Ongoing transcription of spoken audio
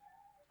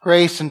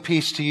Grace and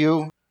peace to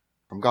you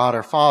from God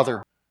our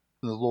Father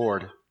and the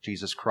Lord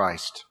Jesus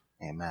Christ.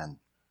 Amen.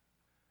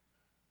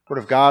 The Word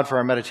of God for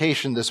our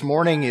meditation this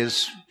morning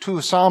is two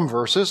psalm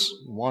verses,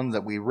 one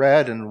that we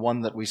read and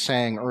one that we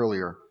sang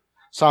earlier.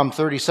 Psalm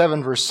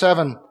 37, verse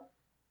 7,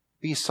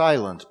 "Be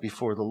silent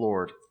before the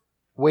Lord.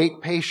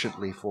 Wait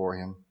patiently for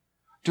him.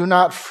 Do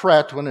not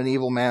fret when an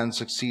evil man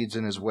succeeds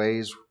in his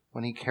ways,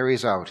 when he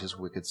carries out his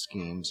wicked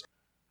schemes."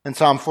 And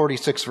Psalm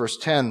 46, verse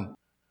 10,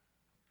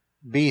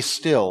 "Be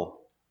still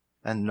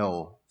and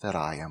know that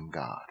I am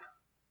God."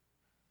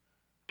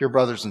 Dear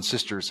brothers and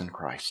sisters in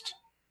Christ,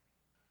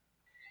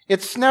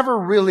 it's never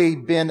really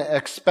been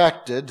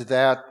expected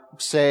that,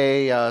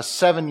 say, a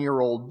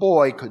 7-year-old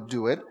boy could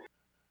do it,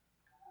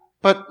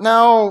 but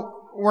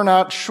now we're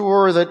not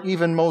sure that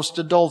even most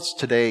adults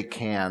today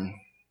can.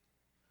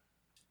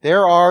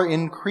 There are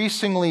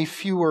increasingly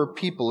fewer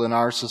people in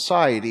our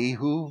society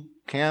who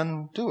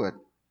can do it.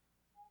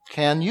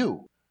 Can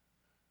you?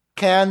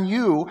 Can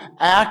you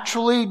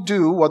actually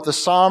do what the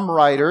psalm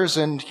writers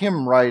and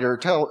hymn writer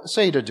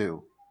say to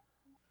do?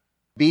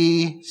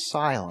 Be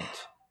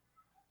silent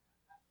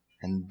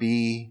and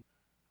be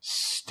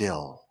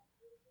still.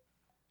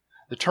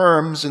 The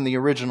terms in the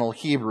original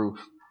Hebrew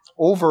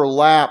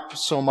overlap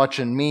so much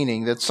in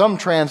meaning that some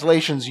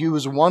translations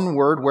use one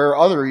word where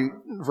other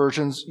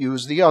versions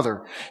use the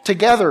other.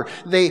 Together,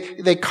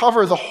 they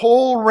cover the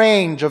whole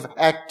range of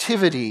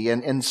activity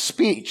and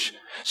speech,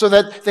 so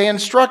that they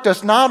instruct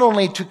us not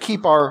only to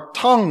keep our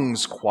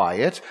tongues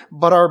quiet,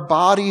 but our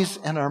bodies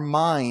and our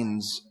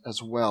minds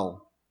as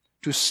well.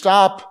 To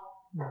stop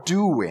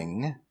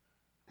doing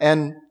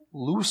and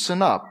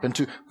loosen up, and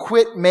to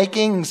quit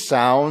making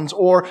sounds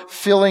or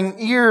filling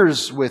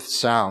ears with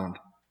sound,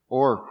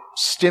 or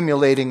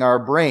stimulating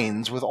our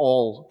brains with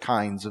all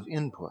kinds of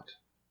input.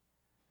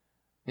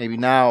 Maybe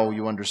now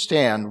you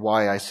understand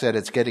why I said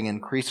it's getting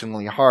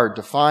increasingly hard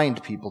to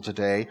find people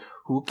today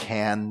who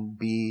can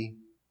be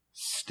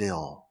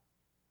still.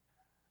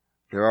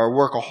 There are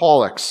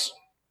workaholics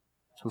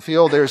who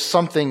feel there's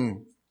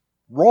something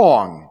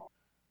wrong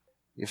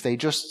if they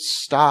just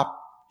stop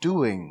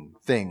doing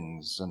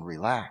things and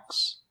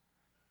relax.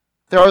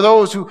 There are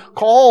those who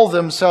call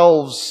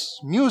themselves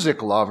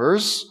music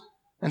lovers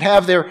and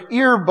have their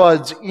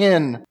earbuds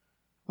in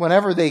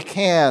whenever they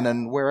can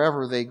and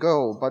wherever they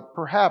go, but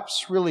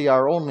perhaps really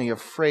are only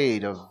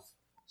afraid of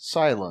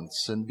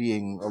silence and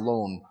being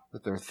alone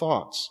with their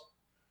thoughts.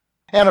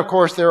 And of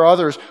course, there are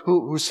others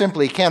who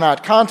simply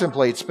cannot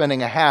contemplate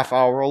spending a half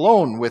hour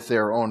alone with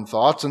their own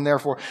thoughts and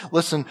therefore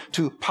listen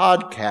to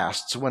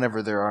podcasts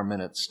whenever there are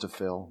minutes to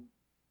fill.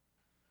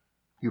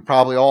 You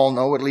probably all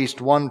know at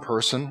least one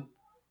person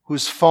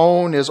whose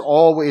phone is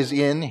always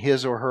in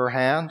his or her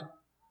hand,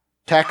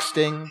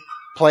 texting,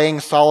 playing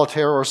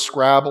solitaire or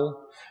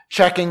Scrabble,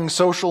 checking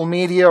social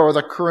media or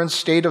the current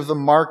state of the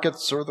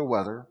markets or the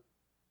weather.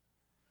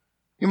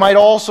 You might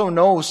also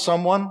know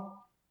someone,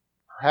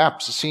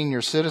 perhaps a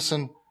senior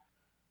citizen,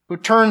 who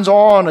turns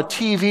on a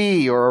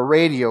TV or a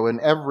radio in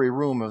every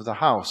room of the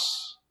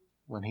house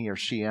when he or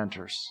she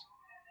enters.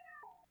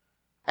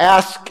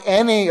 Ask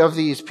any of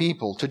these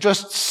people to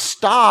just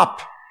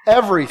stop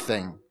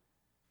everything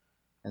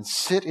and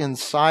sit in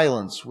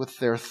silence with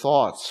their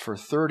thoughts for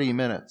 30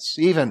 minutes,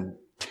 even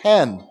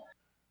 10.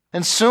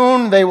 And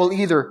soon they will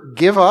either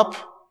give up,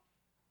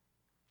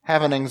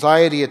 have an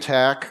anxiety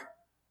attack,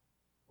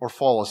 or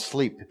fall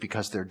asleep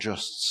because they're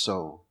just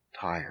so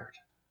tired.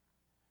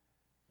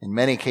 In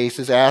many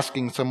cases,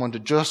 asking someone to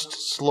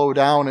just slow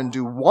down and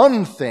do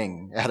one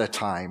thing at a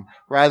time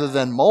rather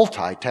than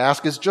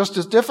multitask is just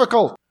as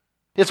difficult.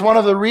 It's one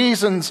of the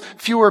reasons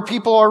fewer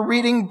people are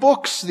reading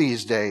books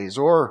these days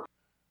or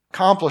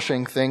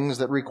accomplishing things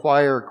that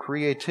require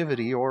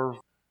creativity or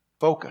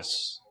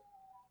focus.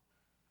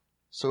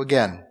 So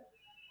again,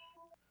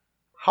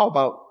 how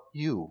about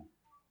you?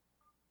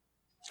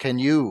 Can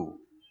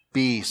you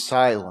be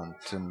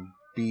silent and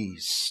be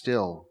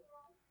still?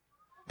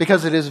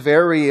 Because it is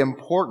very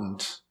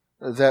important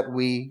that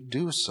we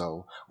do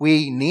so.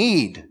 We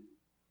need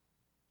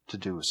to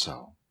do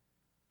so.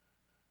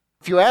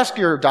 If you ask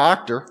your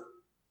doctor,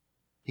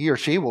 he or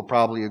she will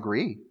probably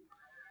agree.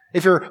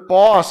 If your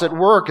boss at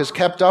work has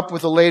kept up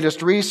with the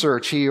latest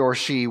research, he or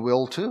she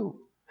will too.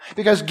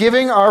 Because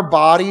giving our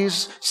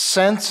bodies,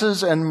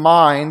 senses, and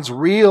minds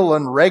real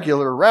and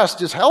regular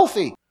rest is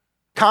healthy.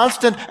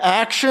 Constant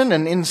action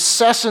and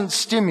incessant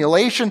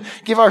stimulation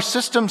give our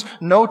systems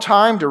no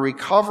time to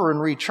recover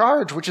and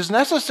recharge, which is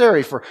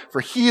necessary for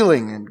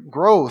healing and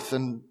growth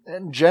and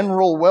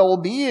general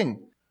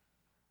well-being.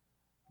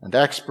 And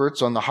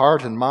experts on the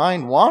heart and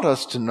mind want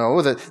us to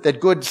know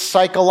that good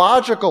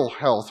psychological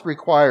health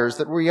requires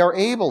that we are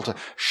able to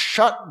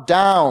shut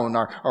down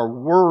our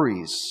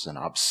worries and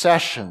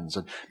obsessions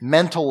and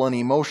mental and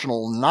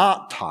emotional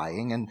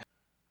knot-tying and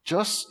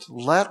just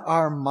let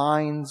our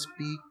minds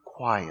be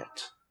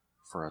quiet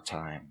for a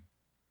time.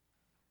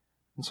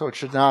 And so it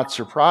should not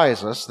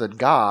surprise us that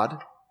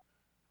God,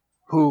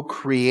 who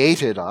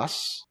created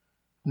us,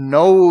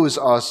 knows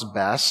us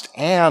best,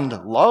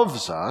 and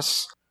loves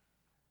us,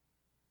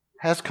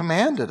 has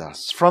commanded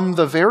us from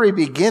the very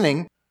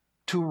beginning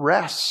to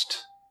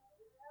rest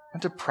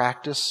and to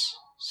practice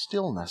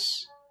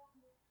stillness.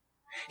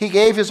 He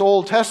gave his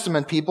Old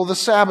Testament people the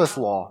Sabbath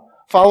law,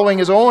 following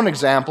his own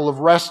example of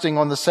resting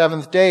on the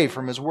seventh day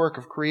from his work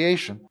of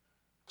creation,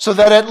 so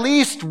that at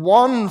least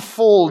one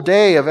full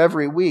day of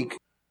every week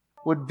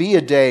would be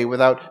a day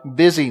without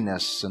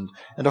busyness and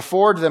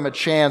afford them a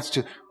chance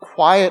to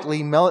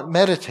quietly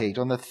meditate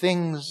on the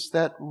things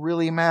that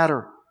really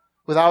matter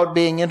without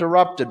being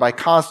interrupted by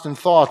constant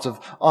thoughts of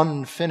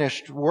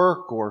unfinished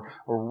work or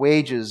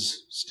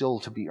wages still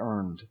to be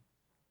earned.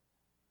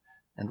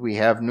 And we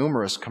have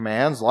numerous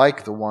commands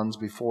like the ones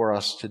before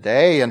us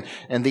today, and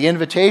the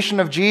invitation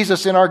of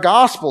Jesus in our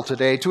gospel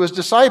today to his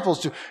disciples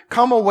to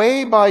come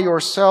away by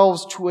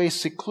yourselves to a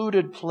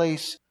secluded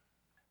place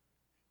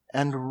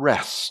and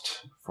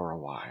rest for a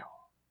while.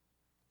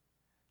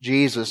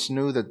 Jesus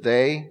knew that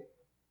they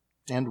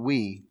and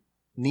we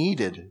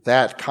needed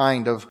that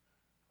kind of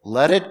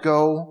let it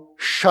go,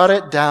 shut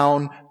it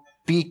down,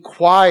 be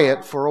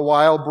quiet for a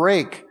while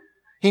break.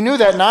 He knew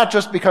that not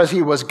just because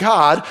he was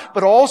God,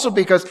 but also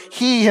because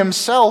he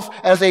himself,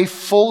 as a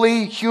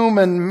fully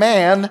human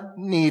man,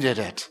 needed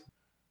it.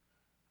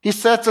 He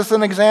sets us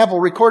an example,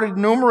 recorded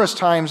numerous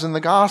times in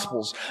the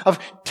Gospels, of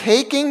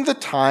taking the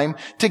time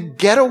to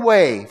get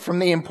away from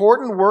the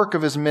important work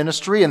of his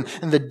ministry and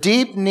the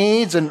deep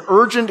needs and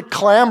urgent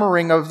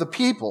clamoring of the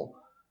people.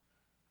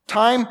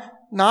 Time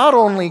not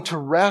only to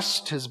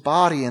rest his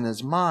body and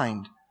his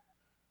mind,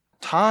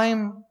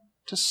 time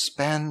to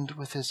spend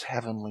with his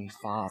heavenly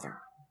Father,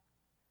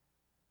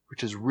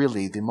 which is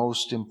really the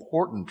most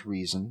important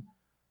reason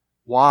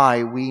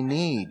why we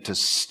need to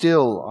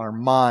still our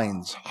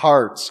minds,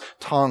 hearts,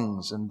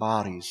 tongues, and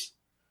bodies.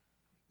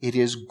 It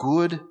is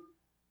good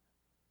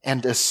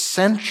and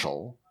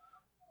essential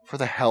for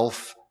the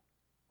health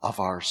of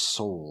our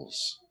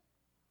souls.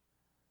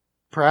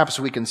 Perhaps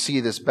we can see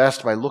this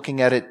best by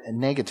looking at it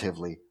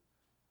negatively.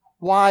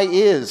 Why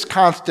is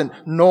constant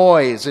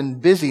noise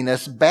and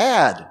busyness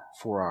bad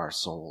for our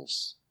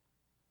souls?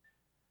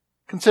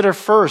 Consider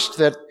first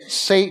that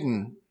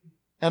Satan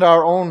and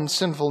our own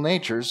sinful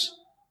natures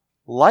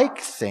like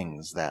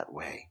things that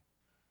way.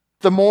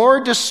 The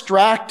more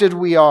distracted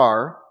we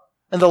are,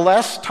 and the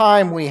less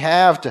time we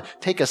have to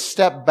take a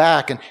step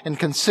back and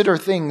consider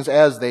things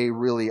as they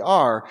really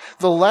are,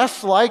 the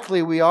less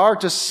likely we are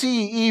to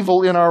see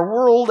evil in our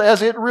world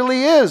as it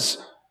really is,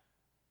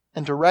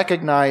 and to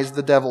recognize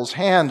the devil's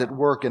hand at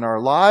work in our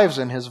lives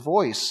and his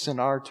voice in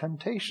our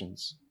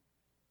temptations.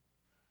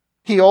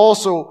 He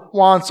also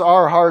wants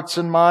our hearts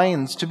and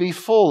minds to be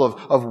full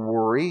of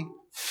worry,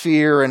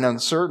 fear, and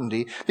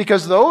uncertainty,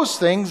 because those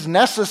things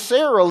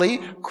necessarily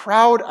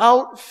crowd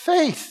out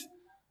faith.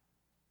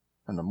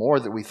 And the more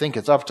that we think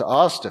it's up to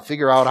us to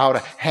figure out how to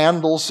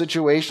handle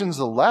situations,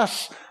 the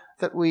less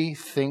that we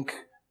think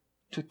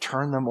to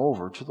turn them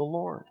over to the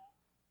Lord.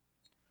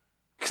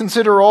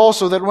 Consider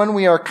also that when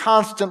we are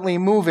constantly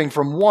moving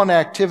from one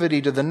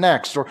activity to the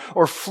next,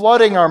 or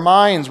flooding our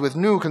minds with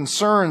new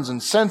concerns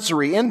and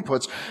sensory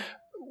inputs,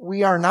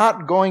 we are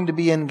not going to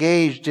be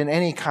engaged in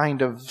any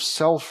kind of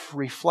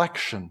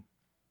self-reflection.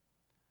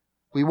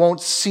 We won't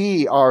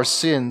see our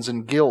sins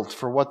and guilt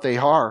for what they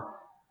are,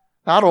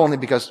 not only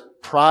because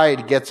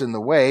pride gets in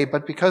the way,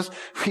 but because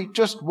we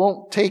just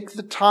won't take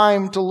the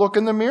time to look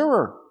in the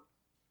mirror.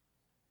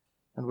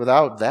 And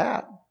without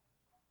that,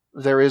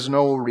 there is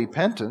no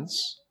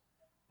repentance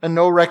and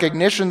no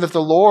recognition that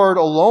the Lord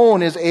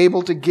alone is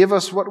able to give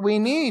us what we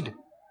need.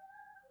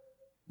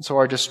 So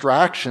our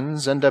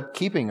distractions end up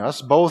keeping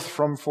us both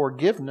from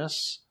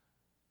forgiveness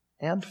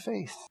and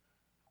faith.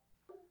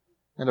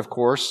 And of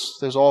course,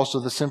 there's also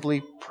the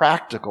simply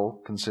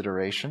practical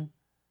consideration.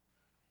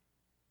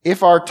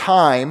 If our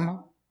time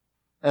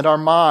and our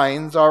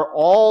minds are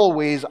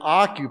always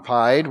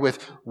occupied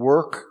with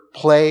work,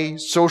 play,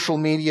 social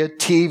media,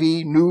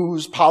 TV,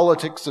 news,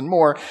 politics, and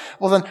more,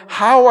 well then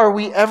how are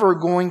we ever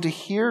going to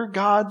hear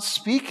God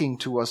speaking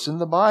to us in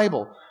the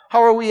Bible?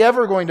 How are we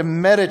ever going to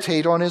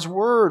meditate on his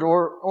word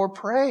or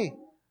pray?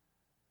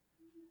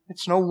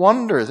 It's no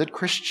wonder that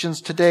Christians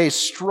today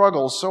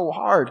struggle so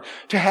hard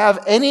to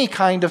have any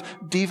kind of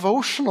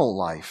devotional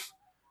life.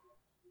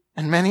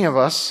 And many of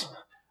us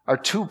are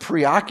too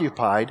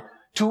preoccupied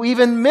to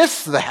even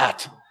miss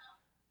that,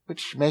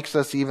 which makes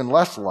us even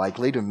less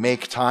likely to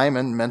make time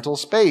and mental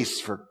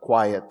space for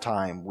quiet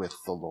time with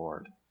the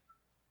Lord.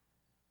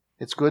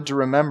 It's good to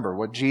remember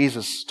what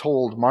Jesus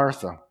told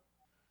Martha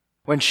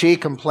when she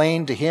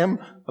complained to him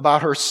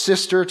about her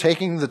sister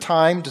taking the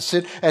time to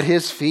sit at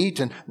his feet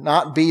and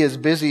not be as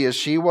busy as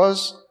she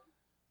was.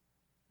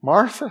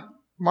 Martha,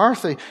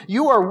 Martha,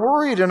 you are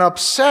worried and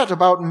upset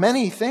about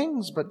many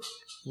things, but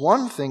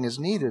one thing is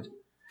needed.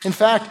 In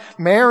fact,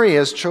 Mary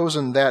has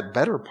chosen that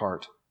better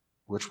part,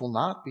 which will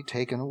not be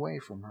taken away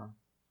from her.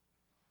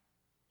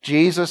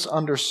 Jesus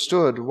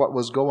understood what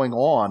was going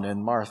on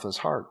in Martha's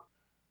heart.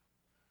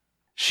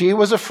 She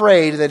was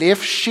afraid that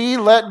if she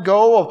let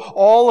go of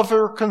all of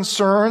her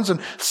concerns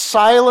and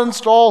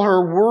silenced all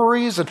her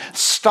worries and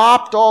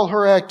stopped all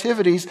her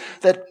activities,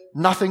 that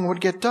nothing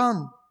would get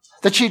done,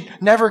 that she'd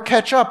never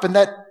catch up and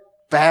that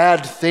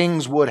bad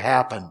things would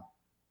happen.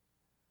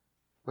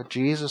 What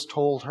Jesus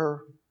told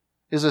her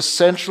is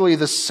essentially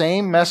the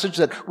same message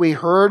that we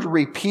heard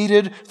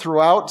repeated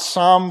throughout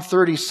Psalm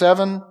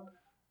 37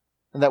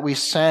 and that we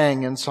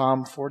sang in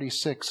Psalm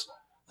 46.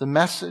 The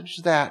message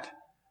that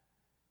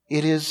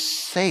it is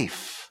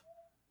safe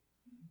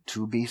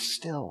to be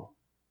still.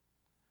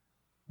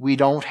 We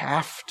don't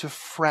have to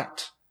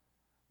fret.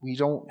 We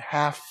don't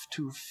have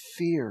to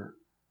fear.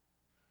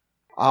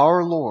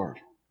 Our Lord,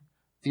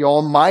 the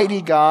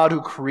Almighty God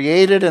who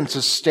created and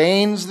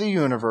sustains the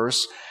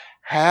universe,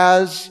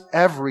 has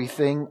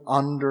everything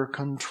under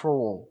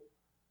control.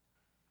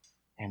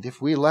 And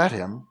if we let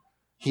Him,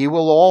 He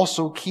will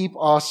also keep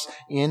us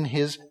in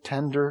His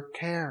tender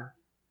care.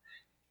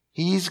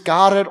 He's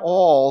got it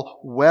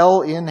all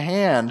well in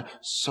hand,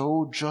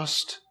 so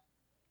just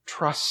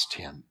trust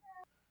Him.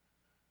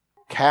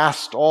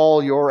 Cast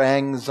all your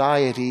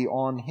anxiety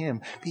on Him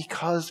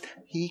because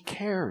He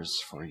cares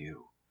for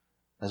you,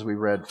 as we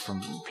read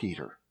from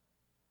Peter.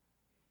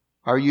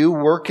 Are you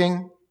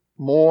working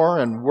more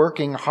and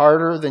working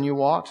harder than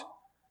you ought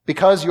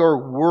because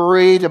you're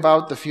worried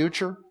about the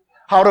future?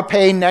 How to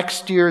pay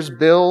next year's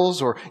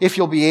bills, or if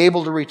you'll be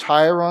able to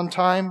retire on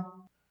time?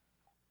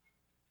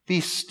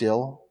 Be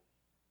still.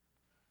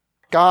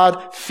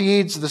 God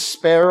feeds the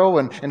sparrow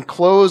and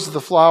clothes the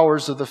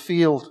flowers of the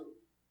field.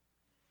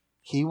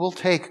 He will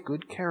take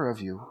good care of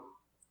you.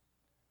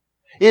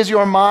 Is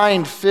your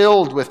mind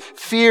filled with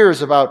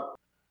fears about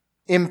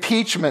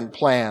impeachment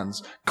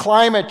plans,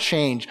 climate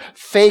change,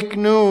 fake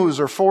news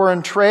or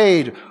foreign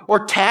trade,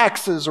 or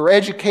taxes or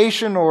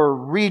education or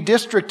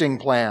redistricting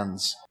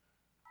plans?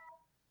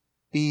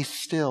 Be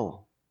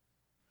still.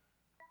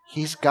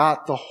 He's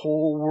got the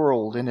whole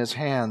world in His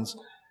hands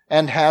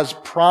and has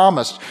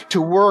promised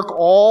to work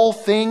all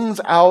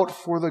things out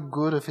for the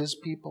good of His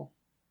people.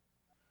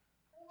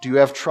 Do you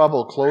have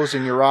trouble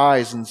closing your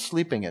eyes and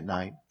sleeping at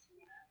night,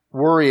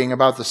 worrying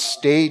about the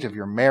state of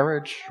your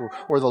marriage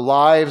or the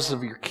lives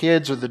of your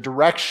kids or the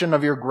direction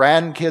of your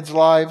grandkids'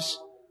 lives?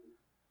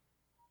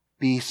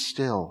 Be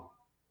still.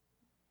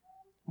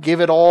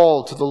 Give it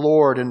all to the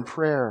Lord in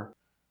prayer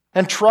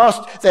and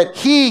trust that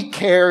He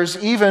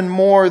cares even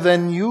more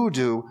than you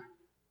do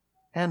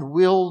and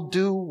will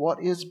do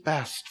what is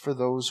best for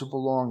those who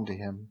belong to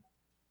Him.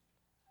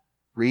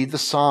 Read the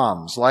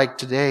Psalms like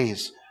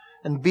today's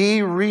and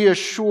be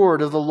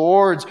reassured of the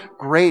Lord's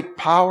great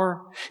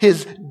power,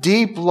 His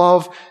deep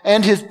love,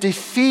 and His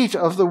defeat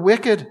of the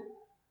wicked.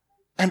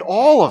 And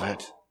all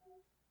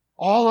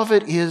of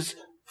it is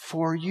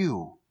for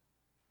you,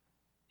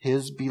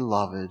 His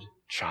beloved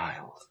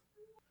child.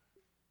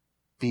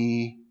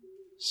 Be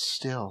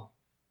still.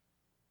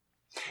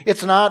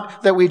 It's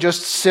not that we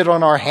just sit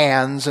on our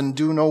hands and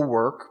do no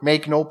work,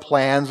 make no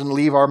plans, and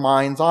leave our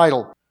minds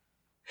idle.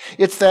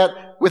 It's that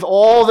with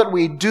all that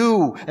we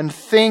do and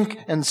think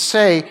and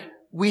say,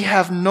 we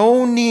have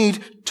no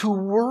need to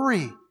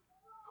worry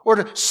or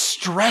to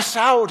stress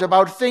out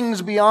about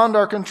things beyond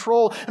our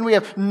control, and we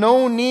have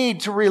no need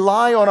to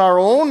rely on our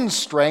own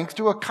strength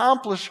to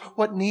accomplish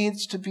what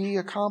needs to be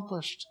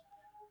accomplished.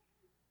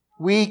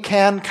 We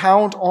can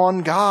count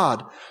on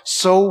God,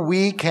 so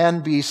we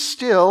can be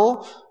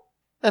still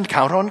and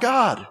count on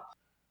God.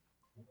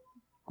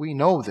 We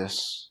know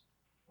this.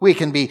 We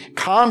can be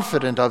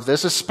confident of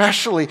this,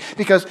 especially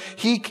because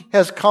He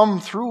has come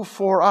through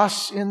for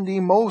us in the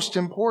most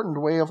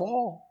important way of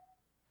all.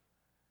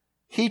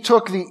 He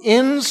took the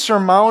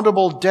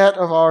insurmountable debt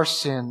of our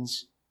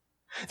sins,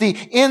 the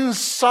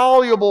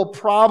insoluble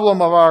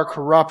problem of our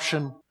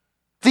corruption,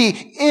 the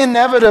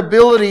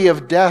inevitability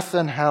of death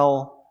and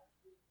hell,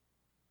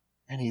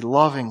 and He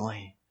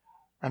lovingly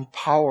and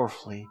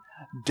powerfully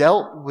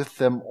dealt with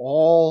them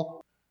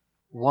all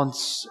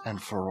once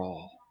and for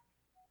all.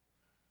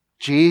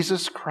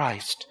 Jesus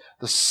Christ,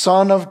 the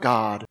Son of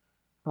God,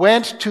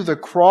 went to the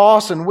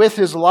cross and with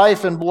His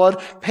life and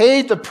blood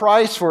paid the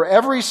price for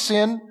every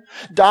sin,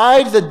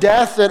 died the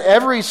death that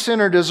every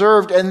sinner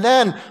deserved, and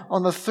then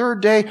on the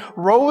third day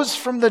rose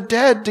from the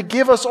dead to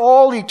give us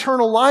all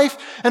eternal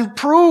life and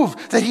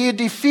prove that He had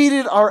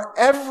defeated our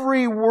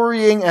every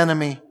worrying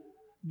enemy,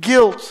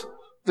 guilt,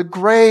 the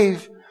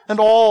grave, and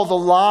all the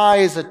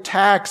lies,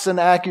 attacks, and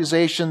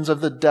accusations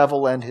of the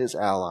devil and his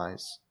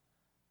allies.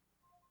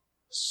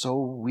 So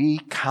we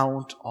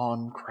count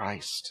on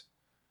Christ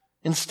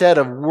instead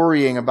of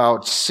worrying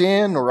about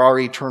sin or our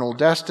eternal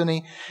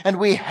destiny. And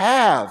we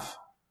have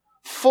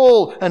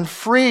full and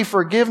free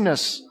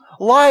forgiveness,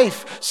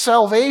 life,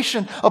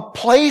 salvation, a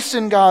place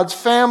in God's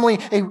family,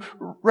 a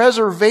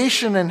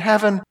reservation in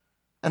heaven,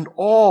 and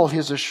all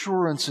His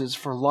assurances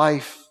for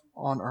life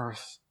on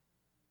earth.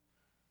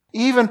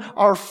 Even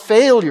our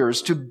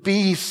failures to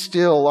be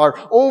still, our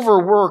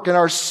overwork, and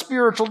our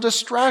spiritual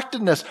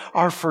distractedness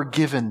are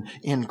forgiven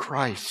in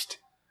Christ.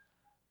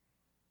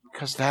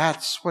 Because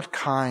that's what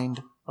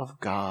kind of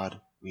God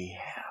we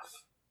have.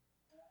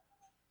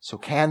 So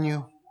can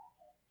you?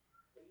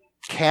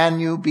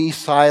 Can you be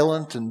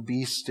silent and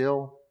be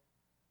still?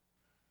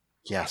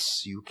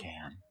 Yes, you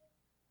can.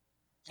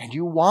 And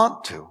you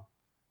want to.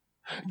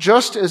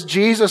 Just as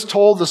Jesus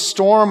told the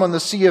storm on the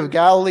Sea of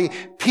Galilee,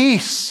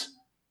 "Peace,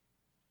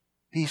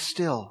 be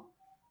still,"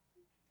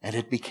 and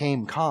it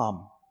became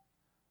calm,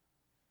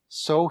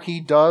 so He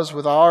does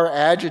with our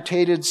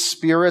agitated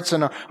spirits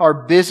and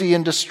our busy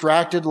and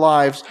distracted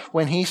lives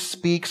when He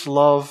speaks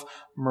love,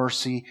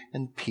 mercy,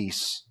 and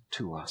peace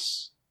to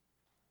us.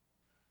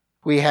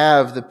 We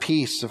have the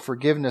peace of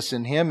forgiveness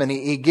in Him, and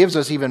He gives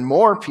us even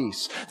more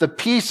peace. The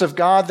peace of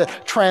God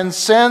that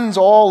transcends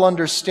all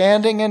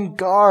understanding and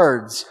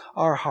guards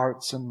our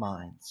hearts and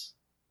minds.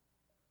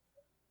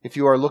 If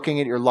you are looking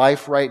at your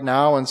life right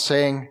now and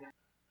saying,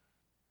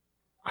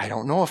 "I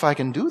don't know if I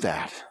can do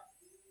that,"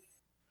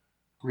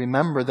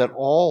 remember that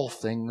all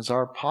things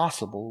are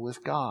possible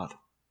with God.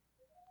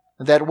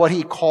 And that what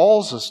He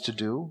calls us to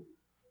do,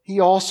 He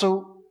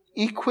also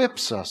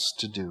equips us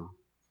to do.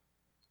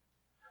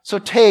 So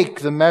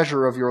take the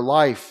measure of your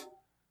life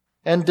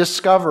and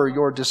discover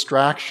your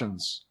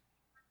distractions,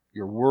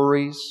 your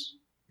worries,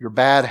 your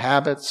bad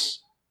habits,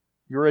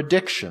 your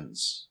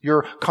addictions,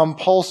 your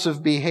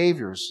compulsive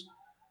behaviors,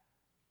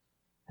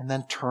 and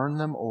then turn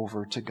them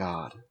over to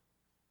God.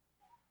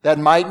 That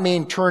might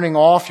mean turning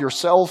off your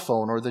cell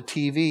phone or the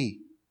TV,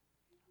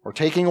 or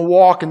taking a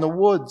walk in the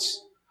woods,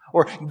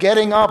 or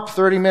getting up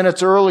 30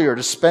 minutes earlier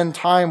to spend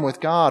time with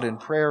God in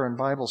prayer and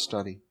Bible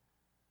study.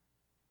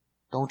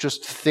 Don't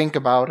just think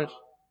about it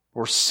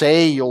or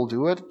say you'll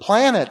do it.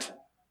 Plan it.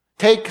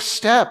 Take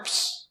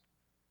steps.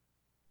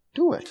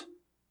 Do it.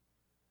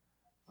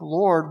 The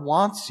Lord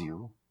wants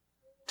you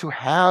to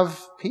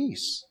have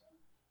peace.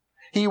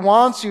 He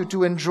wants you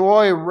to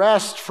enjoy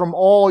rest from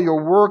all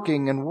your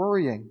working and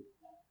worrying.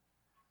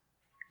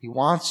 He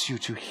wants you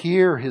to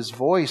hear His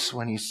voice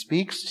when He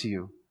speaks to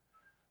you,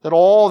 that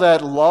all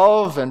that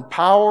love and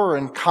power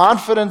and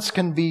confidence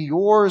can be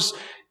yours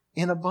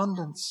in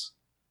abundance.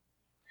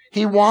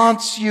 He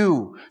wants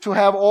you to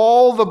have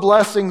all the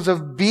blessings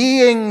of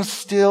being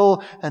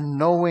still and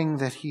knowing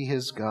that He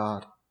is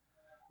God,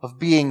 of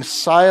being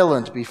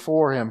silent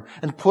before Him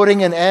and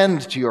putting an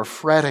end to your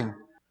fretting,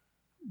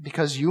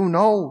 because you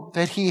know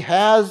that He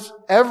has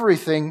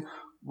everything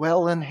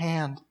well in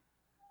hand.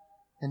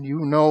 And you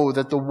know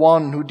that the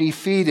one who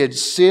defeated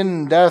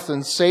sin, death,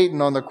 and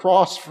Satan on the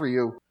cross for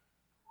you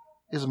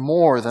is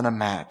more than a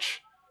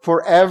match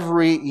for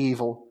every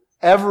evil,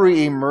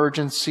 every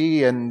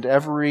emergency, and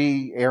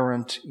every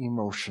errant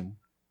emotion.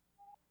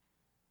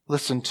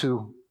 Listen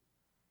to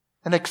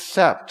and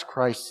accept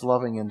Christ's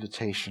loving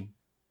invitation.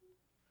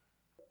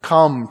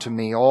 "Come to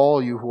me,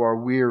 all you who are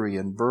weary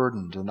and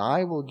burdened, and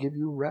I will give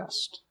you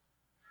rest.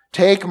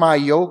 Take my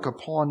yoke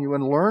upon you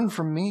and learn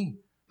from me,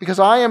 because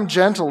I am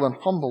gentle and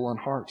humble in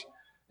heart,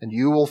 and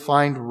you will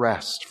find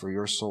rest for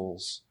your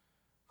souls.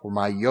 For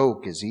my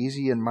yoke is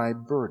easy and my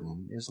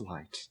burden is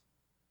light.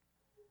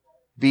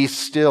 Be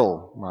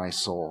still, my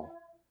soul.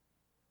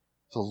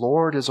 The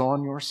Lord is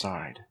on your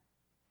side."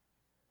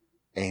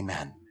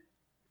 Amen.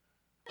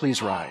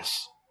 Please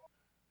rise.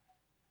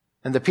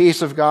 And the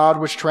peace of God,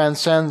 which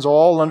transcends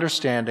all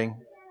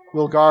understanding,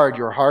 will guard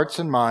your hearts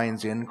and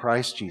minds in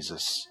Christ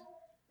Jesus.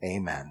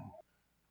 Amen.